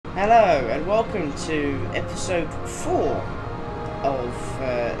Hello and welcome to episode 4 of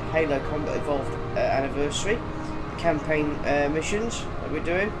Halo Combat Evolved Anniversary campaign missions that we're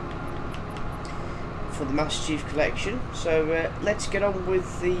doing for the Master Chief Collection. So let's get on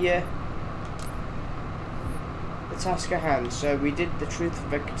with the task at hand. So we did the Truth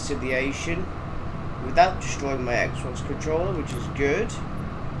and Reconciliation without destroying my Xbox controller, which is good.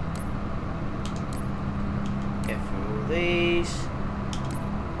 Get through all these.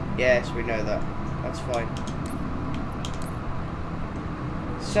 Yes, we know that. That's fine.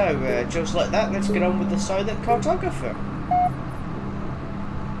 So, just like that, let's get on with the Silent Cartographer.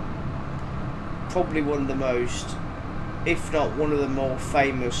 Probably one of the most, if not one of the more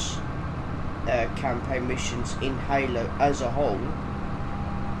famous campaign missions in Halo as a whole.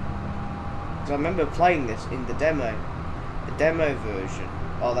 Because I remember playing this in the demo version.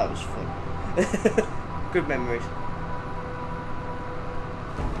 Oh, that was fun. Good memories.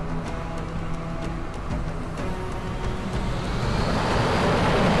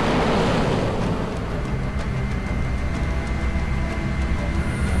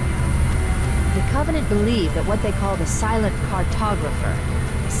 The Covenant believe that what they call the Silent Cartographer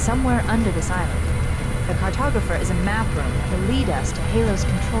is somewhere under this island. The Cartographer is a map room that will lead us to Halo's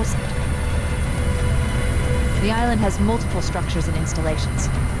control center. The island has multiple structures and installations.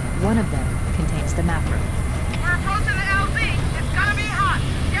 One of them contains the map room. We're approaching the LZ. It's gonna be hot.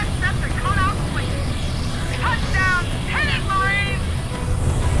 Get set to cut out quick. Touchdown! Hit it, Marines!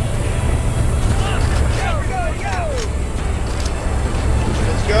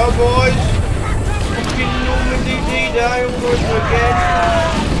 Let's go, boys! Fucking Normandy D-Day all over again.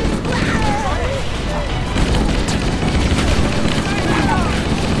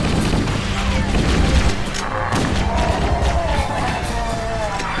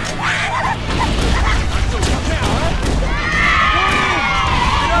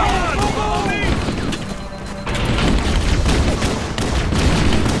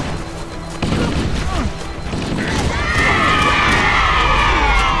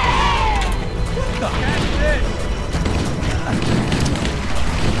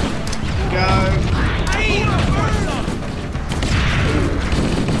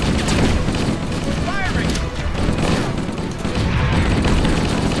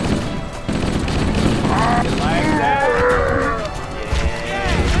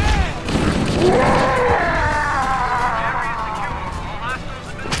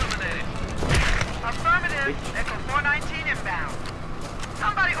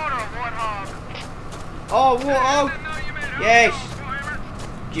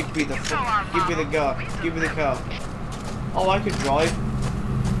 Give me the car. Oh, I could drive.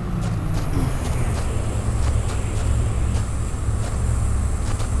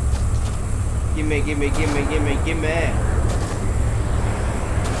 Gimme.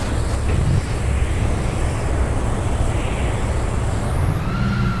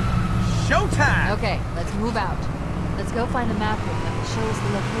 Showtime! Okay, let's move out. Let's go find a map room that will show us the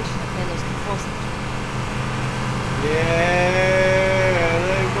location of Halo's control center. Yeah,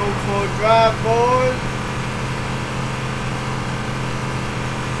 let's go for a drive, boys.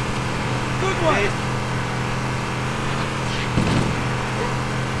 Good one!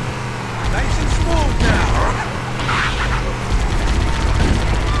 Nice and smooth now.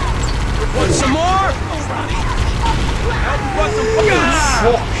 Want some more? Want some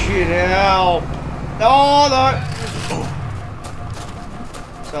Fucking hell! Oh no!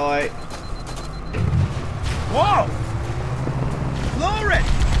 Sorry. Whoa! Glory!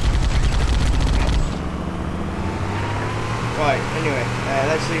 Right, anyway,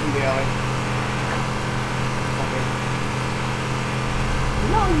 let's leave them behind.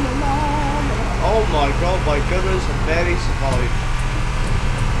 Oh my god, my goodness, I barely survived.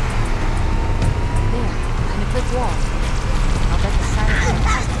 There, behind a cliff wall. I'll bet the Silent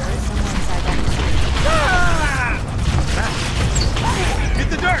Cartographer is somewhere inside that machine. Get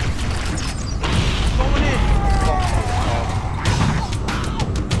the dirt! Going in.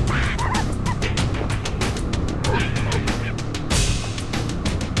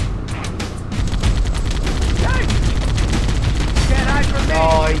 Can't hide from me.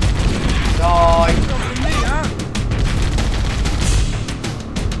 Die. From me, huh?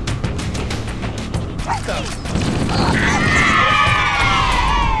 What the?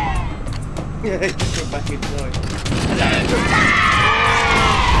 Yeah, just go back inside.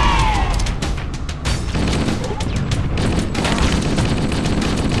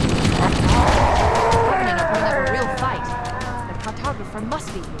 Opening up a real fight. The Cartographer must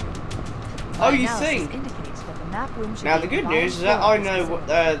be here. Oh, you think? Indicates that the map map room should Now be the good on news is bottom that I floor know of what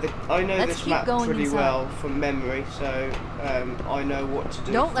this I know Let's this keep map going pretty inside. well from memory, so I know what to do.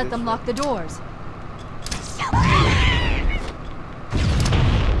 facility. Don't for let this them one. lock the doors.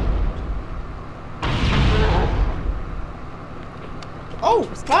 Oh,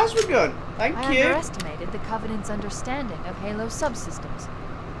 plasma gun! Thank I you. underestimated the Covenant's understanding of Halo subsystems.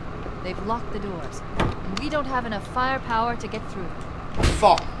 They've locked the doors, and we don't have enough firepower to get through them.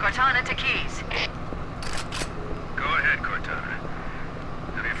 Fuck. Cortana to Keys. Go ahead, Cortana.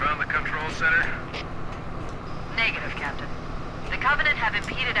 Have you found the control center? Negative, Captain. The Covenant have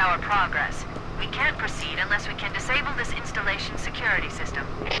impeded our progress. We can't proceed unless we can disable this installation's security system.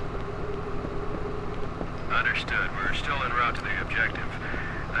 Understood. We're still en route to the objective.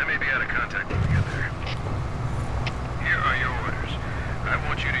 I may be out of contact when we get there. Here are your orders. I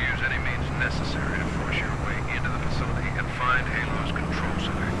want you to use any means necessary to force your way into the facility and find Halo's control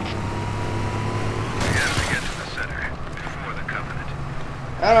center. We have to get to the center before the Covenant.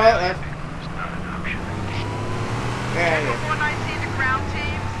 Alright then. It's not an option. Yeah, Echo yeah. 419 to ground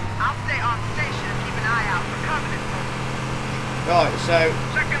teams. I'll stay on station and keep an eye out for Covenant folks. Right, so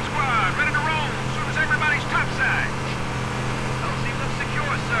Second squad, ready to roll as soon as everybody's topside. LC looks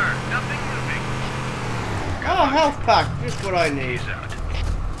secure, sir. Nothing moving. oh, health pack, just what I need. He's out.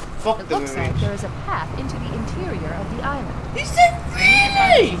 Fuck It the looks like Marines. there is a path into the interior of the island. Is it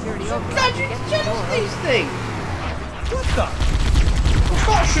really? Security I'm override glad to you get tell the door us these open. things. What the? Well,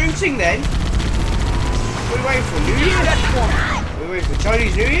 start shooting then. What are we waiting for? New Year? We're waiting for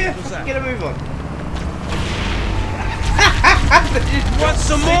Chinese New Year? What's that? Get a move on. Want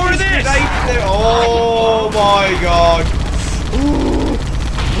some more of this? Oh my god. Ooh.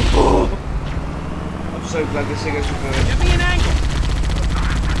 I'm so glad this thing has reversed. Give me an angle.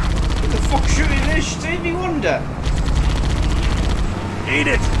 What the fuck shooting this? Stevie Wonder. Eat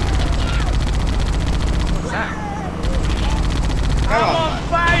it. What's that? Come I'm on, on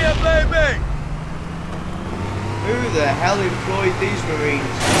fire, baby. who the hell employed these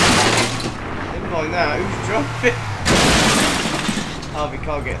Marines? Never mind that, who's dropping? Oh, we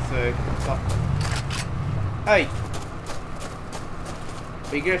can't get through. Fuck. Hey!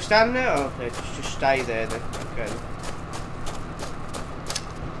 Are you gonna stand there? Oh, okay, just stay there then. Okay.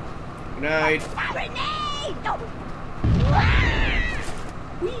 Grenade!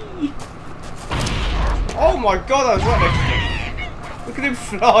 Whee! Oh my god, I was right next to him. Look at him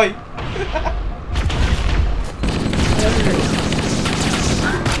fly!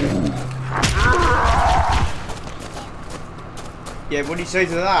 Yeah, what do you say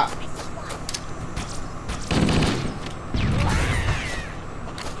to that?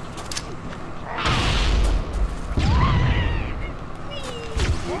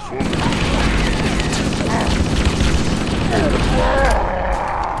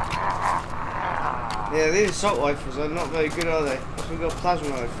 Yeah, these assault rifles are not very good, are they? Because we've got plasma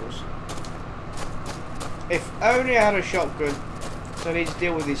rifles. If only I had a shotgun, so I need to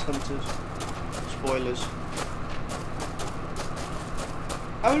deal with these hunters. Spoilers.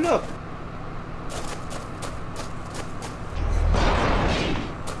 Oh look!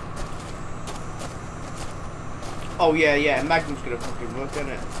 Oh yeah, Magnum's gonna fucking work, isn't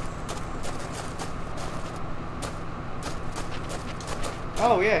it?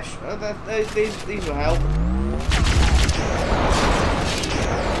 Oh yes, these will help.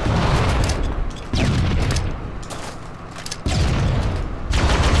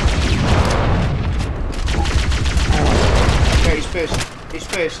 Okay, he's pissed. He's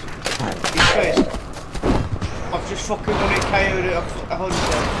pissed. He's pissed. I've just fucking done it, KO'd it, a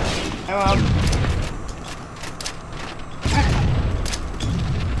hunter. Come on.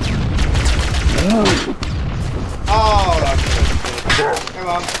 Oh, that's so good. Come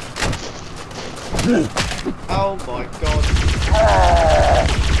on. Oh my god.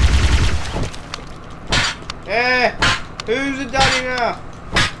 Yeah! Who's the daddy now?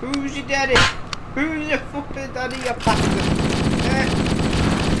 Who's your daddy? Who's your fucking daddy, you bastard?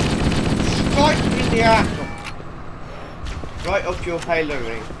 Strike me in the ass. Right up your halo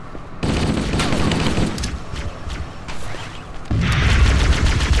ring.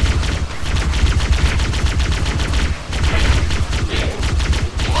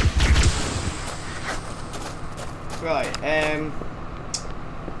 Right,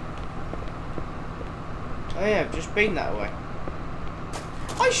 oh yeah, I've just been that way.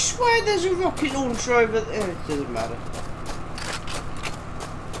 I swear there's a rocket launcher over there. It doesn't matter.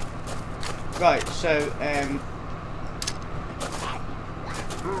 Right, so,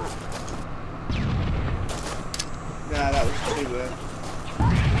 nah, that was too,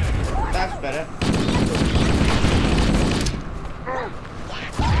 that's better.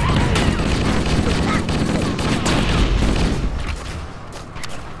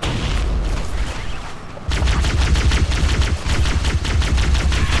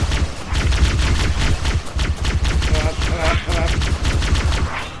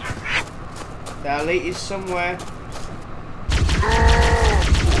 elite is somewhere.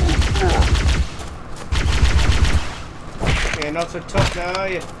 You're not so tough now, are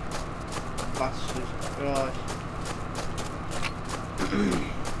you? Bastard. Right.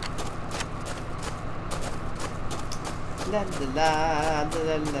 La la la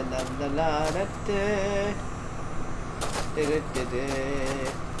la la la la la da da da da da.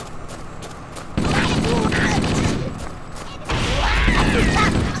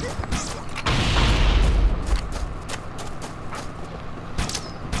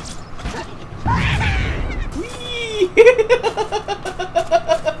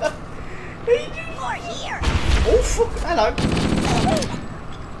 Oh fuck! Hello.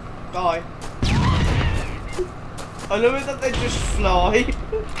 Bye. I love it that they just fly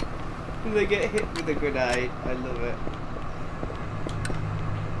when they get hit with a grenade. I love it.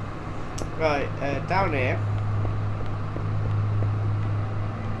 Right, down here.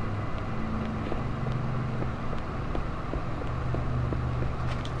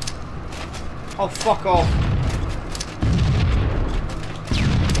 Oh, fuck off.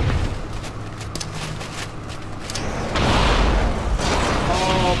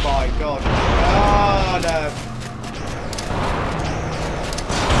 Oh my god. Oh no.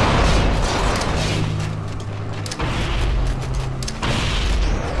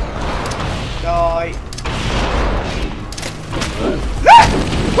 Die.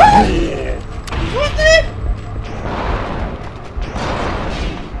 What the?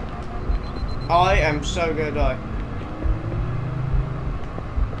 I am so gonna die.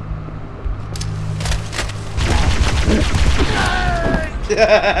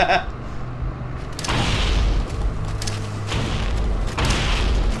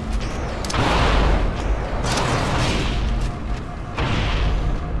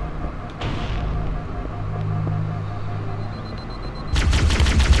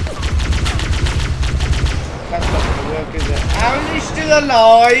 That's not gonna work, is it? How is he still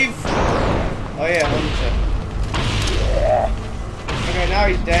alive? Oh yeah, Hunter. Okay, now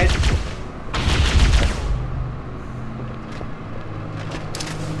he's dead.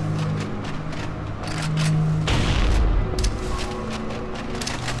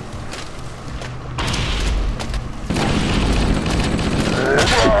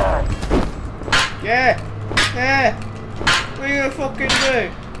 Yeah! Yeah! What are you gonna fucking do?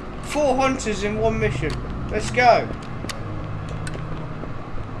 4 hunters in one mission. Let's go.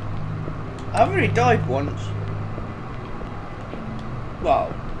 I've already died once.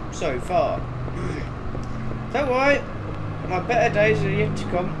 Well, so far. Don't worry, my better days are yet to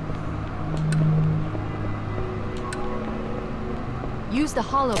come. Use the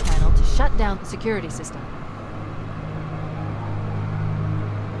holo panel to shut down the security system.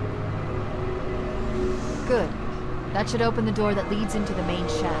 Good. That should open the door that leads into the main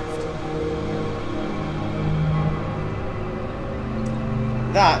shaft.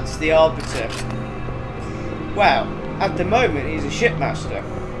 That's the Arbiter. Well, at the moment he's a shipmaster.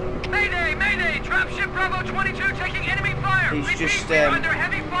 Mayday! Mayday! Dropship Bravo 22 taking enemy fire! He's Repeat, just, we are under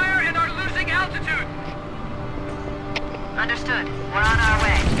heavy fire and are losing altitude! Understood. We're on our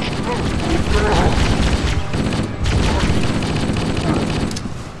way.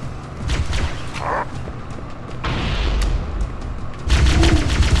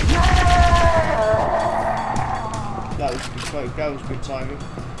 That was good timing.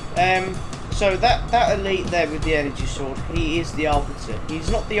 So that elite there with the energy sword, he is the Arbiter. He's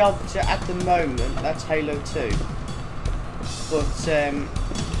not the Arbiter at the moment, that's Halo 2. But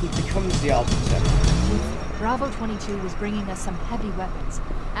he becomes the Arbiter. Bravo 22 was bringing us some heavy weapons.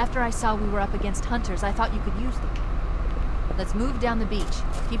 After I saw we were up against hunters, I thought you could use them. Let's move down the beach.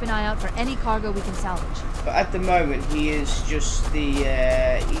 Keep an eye out for any cargo we can salvage. But at the moment, he is just the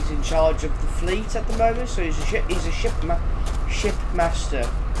he's in charge of the fleet at the moment. So he's a shipmaster.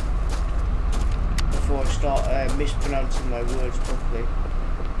 Before I start mispronouncing my words properly,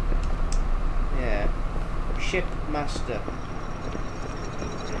 yeah, shipmaster.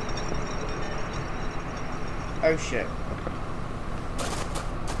 Oh shit.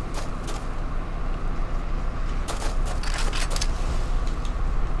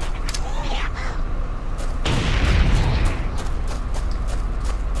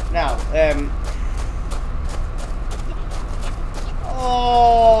 Now,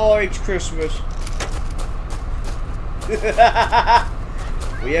 oh, it's Christmas.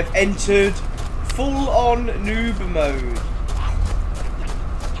 We have entered full-on noob mode.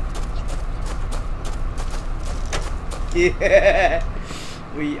 Yeah,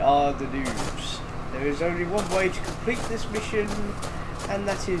 we are the noobs. There is only one way to complete this mission, and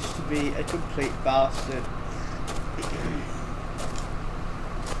that is to be a complete bastard.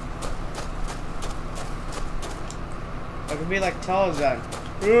 I can be like Tarzan.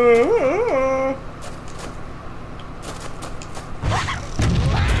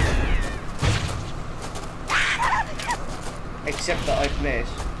 Except that I've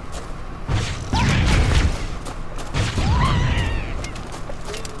missed.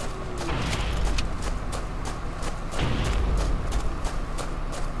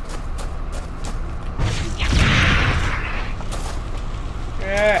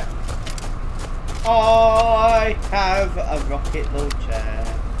 Yeah. I have a rocket launcher,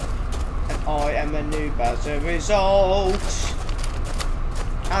 and I am a noob as a result,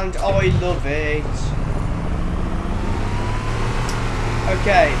 and I love it.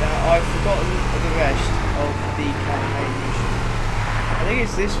 Okay, now I've forgotten the rest of the campaign mission. I think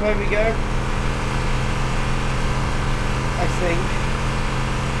it's this way we go. I think.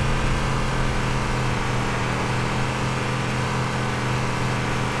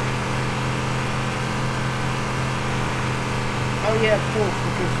 Oh yeah, of course,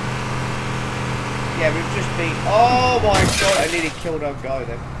 because yeah, we've just been. Oh my god, I nearly killed our guy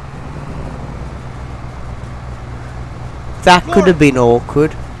then. That could have been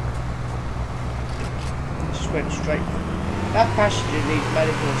awkward. Just went straight. That passenger needs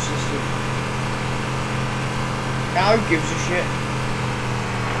medical assistance. Now who gives a shit?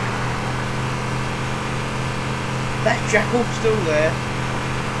 That jackal's still there.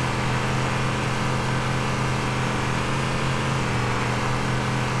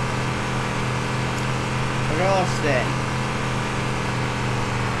 Ross then.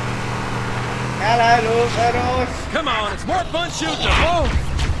 Hello, Ross. Come on, it's more fun shooting them. Oh!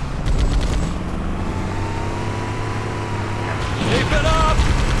 Keep it up!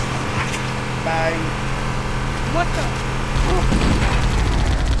 Bang. What the?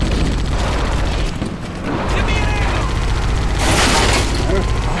 Give me an ammo!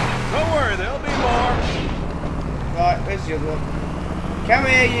 Don't worry, there'll be more. Right, where's the other one? Come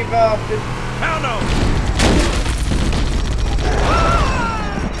here, you bastard. Hell no!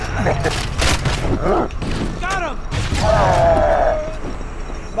 Got him!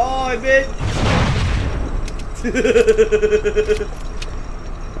 Bye, bitch.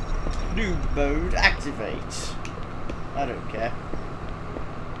 New mode activates. I don't care.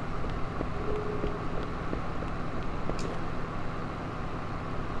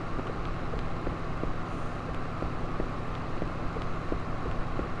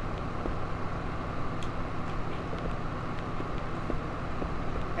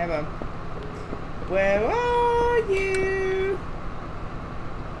 Come on. Where are you?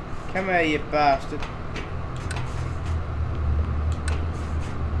 Come here, you bastard.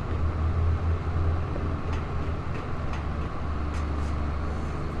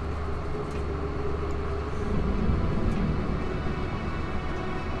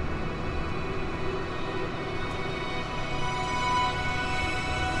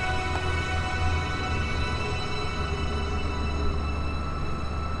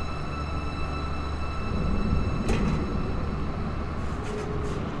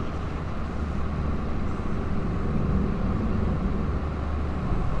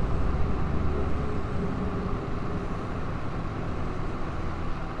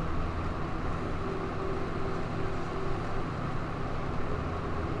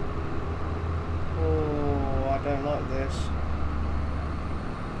 I don't like this.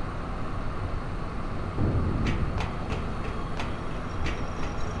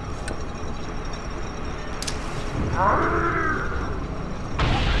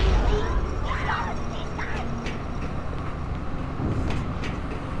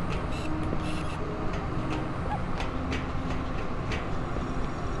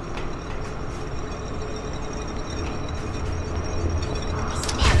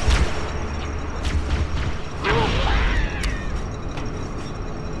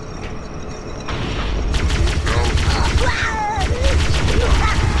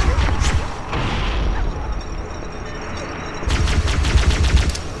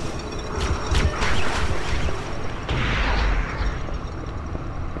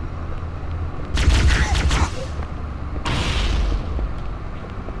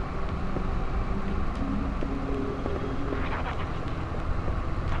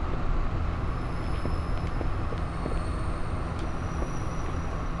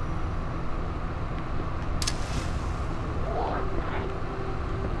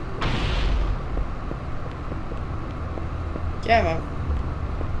 Yeah, man.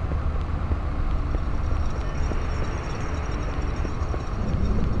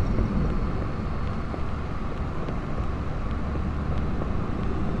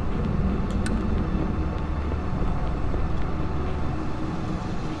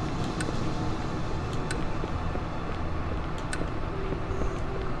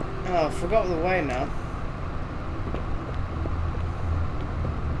 forgot the way now.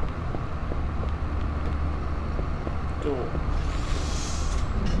 Door.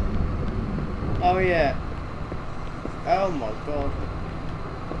 Oh yeah. Oh my god.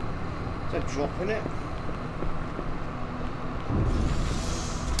 Is that dropping it?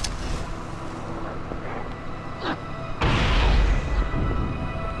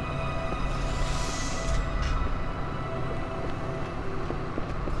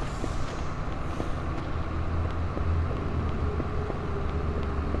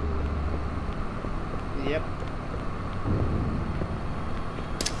 Yep.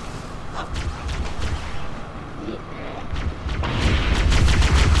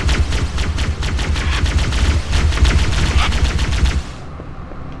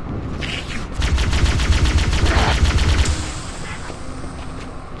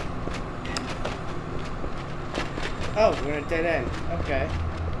 Oh, we're in a dead end. Okay.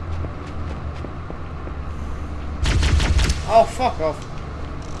 Oh, fuck off.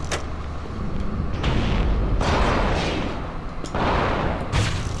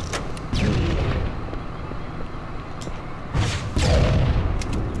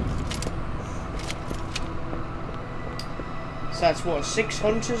 So that's what, 6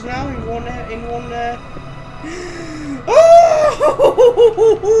 hunters now in one Oh!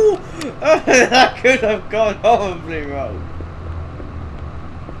 That could have gone horribly wrong.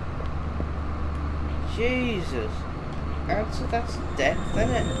 Jesus. That's depth, isn't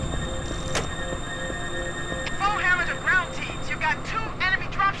it? Full hammer to ground teams. You've got 2 enemy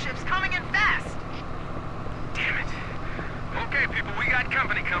dropships coming in fast. Damn it. Okay, people, we got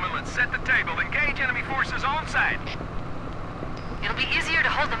company coming. Let's set the table. Engage enemy forces on site. It'll be easier to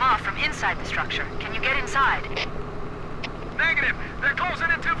hold them off from inside the structure. Can you get inside? Negative. They're closing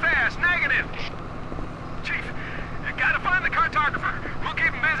in too fast. Negative. Chief, you gotta find the cartographer. We'll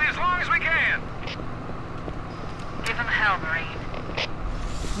keep him busy as long as we can. Give him hell, Marine.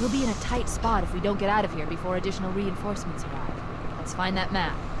 We'll be in a tight spot if we don't get out of here before additional reinforcements arrive. Let's find that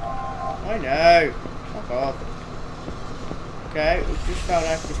map. I know. Fuck off. Okay, we've just found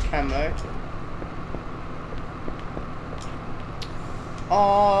active camo.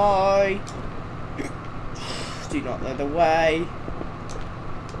 I do not know the way.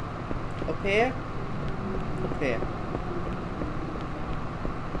 Up here? Up here.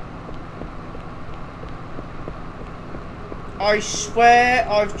 I swear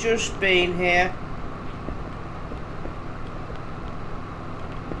I've just been here.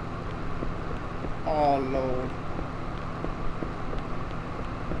 Oh Lord.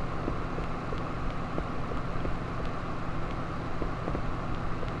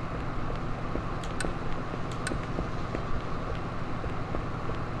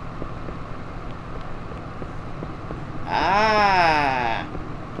 Ah.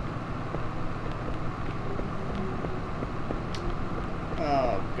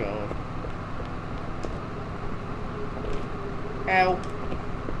 Oh God. Help.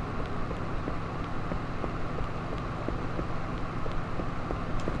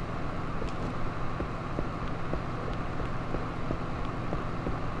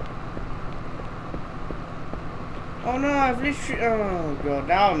 Oh no, I've literally. Oh God,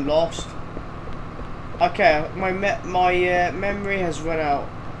 now I'm lost. Okay, my memory has run out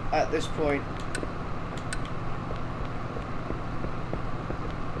at this point.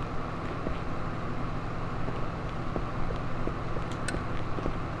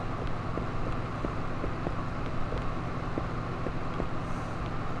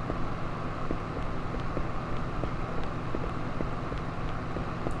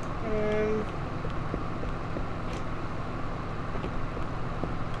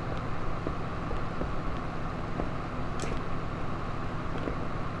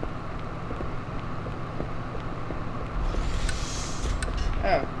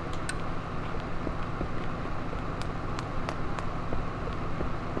 Oh.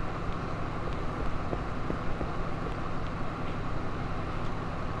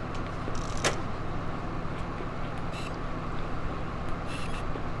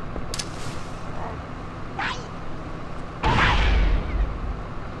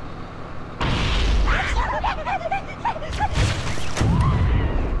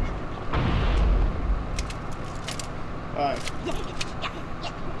 Right.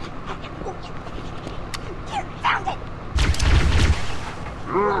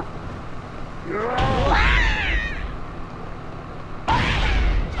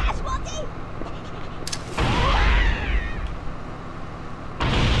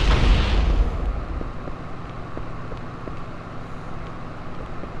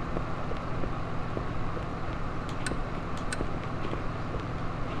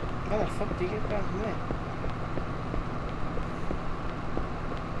 fuck do you get down from there?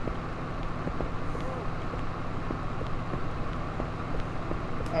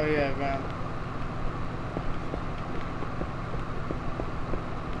 Oh yeah, round.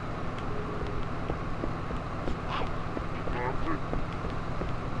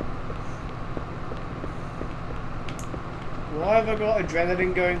 Why have I got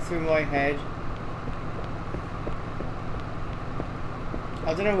adrenaline going through my head?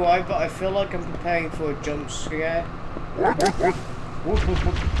 I don't know why, but I feel like I'm preparing for a jump scare.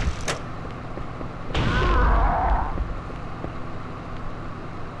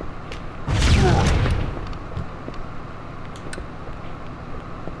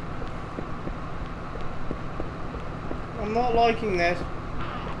 I'm not liking this.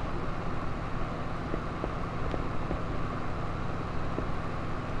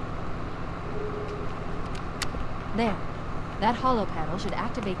 There. That hollow panel should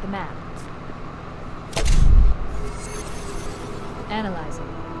activate the map. Analyzing.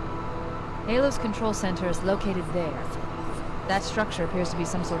 Halo's control center is located there. That structure appears to be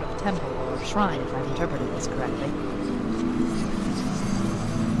some sort of temple or shrine, if I've interpreted this correctly.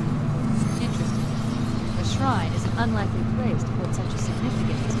 Interesting. The shrine is an unlikely place to hold such a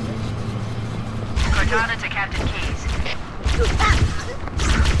significant installation. Cortana to Captain Keyes. The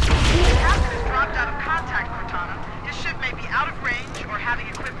captain has dropped out of contact, Cortana. His ship may be out of range or having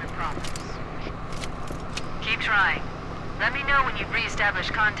equipment problems. Keep trying. Let me know when you've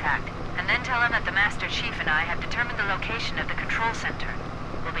re-established contact, and then tell him that the Master Chief and I have determined the location of the control center.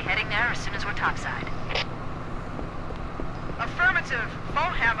 We'll be heading there as soon as we're topside. Affirmative.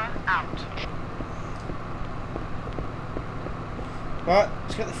 Full hammer out. Right,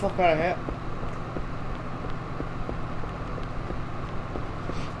 let's get the fuck out of here.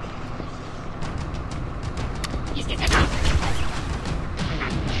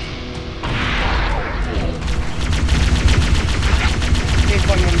 Keep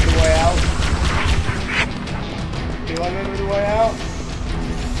on remember the way out. Do I remember the way out?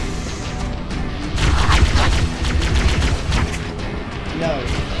 No.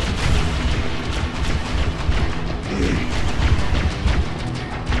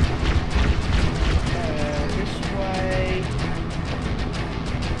 This way.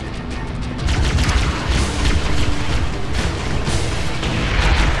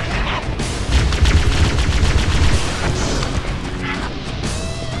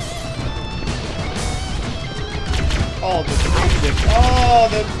 Oh, the music. Oh,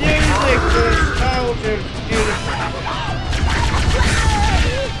 the music. The nostalgia is beautiful.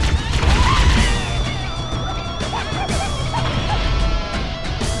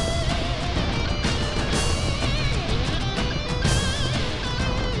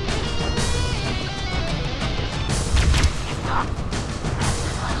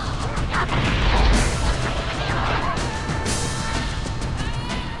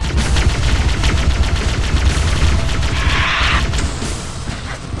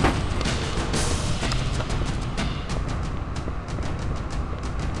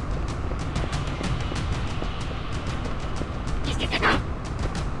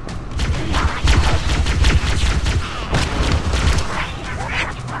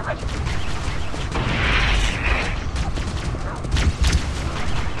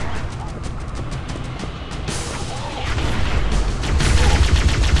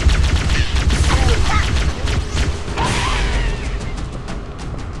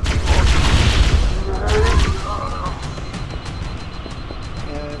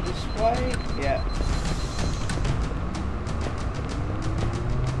 Yeah.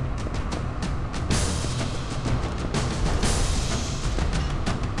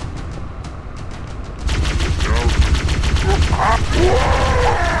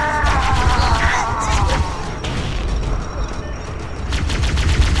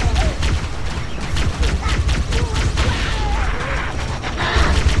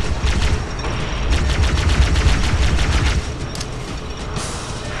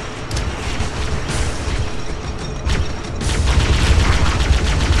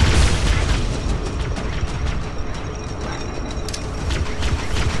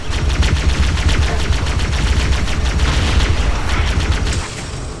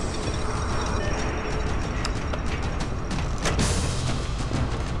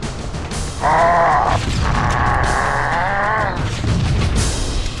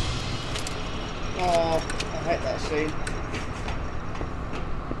 Oh, I hate that scene.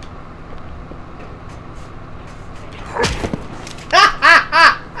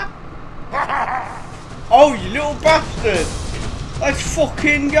 Oh, you little bastard! Let's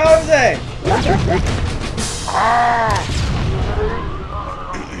fucking go then!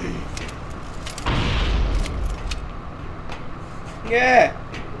 Yeah.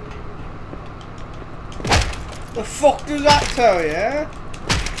 The fuck does that tell you?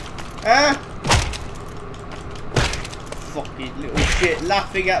 Huh? Fucking little shit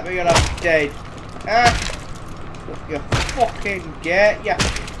laughing at me and I'm dead. Huh? What you fucking get ya?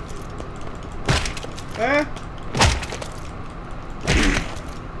 Huh?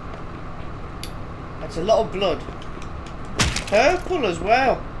 That's a lot of blood. Purple as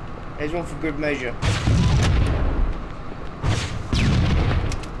well. There's one for good measure.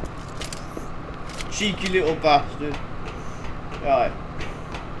 Cheeky little bastard. Right.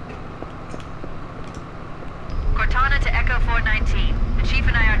 Cortana to Echo 419. The Chief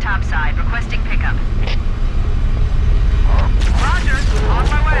and I are topside, requesting pickup. Roger, on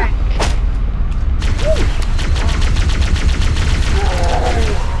my way.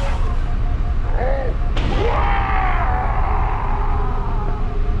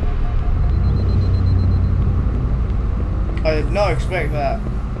 I did not expect that.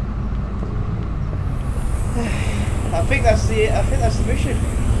 I think that's the mission.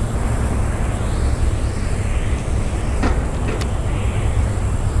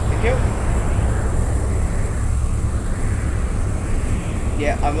 Thank you.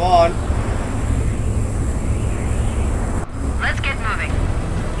 Yeah, I'm on. Let's get moving.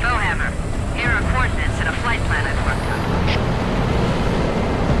 Bowhammer, here are coordinates and a flight plan I've worked out.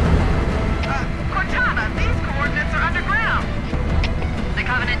 Cortana, these coordinates are underground. The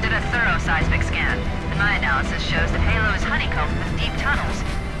Covenant did a thorough seismic scan, and my analysis shows that Halo is honeycombed with deep tunnels,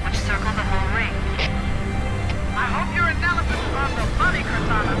 which circle the whole ring. I hope your analysis is on the money,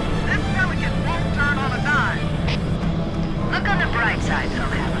 Cortana. This delicate won't turn on a dime. Look on the bright side,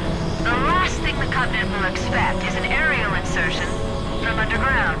 Bowhammer. The last thing the Covenant will expect is an aerial insertion from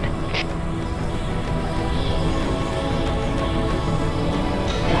underground.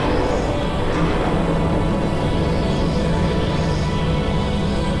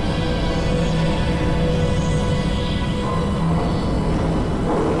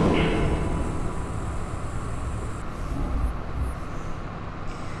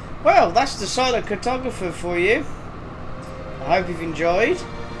 Well, that's the Silent Cartographer for you. I hope you've enjoyed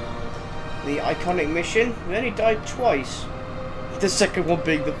the iconic mission. We only died twice. The second one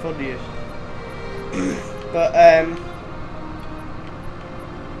being the funniest. But,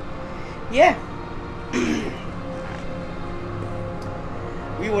 yeah.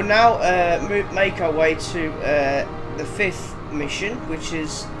 We will now make our way to the 5th mission, which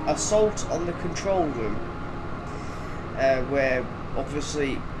is Assault on the Control Room. Where,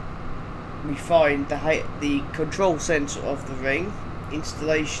 obviously, we find the control center of the ring,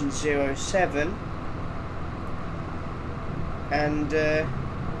 installation 07, and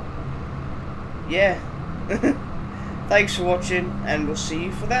yeah. Thanks for watching, and we'll see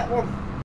you for that one.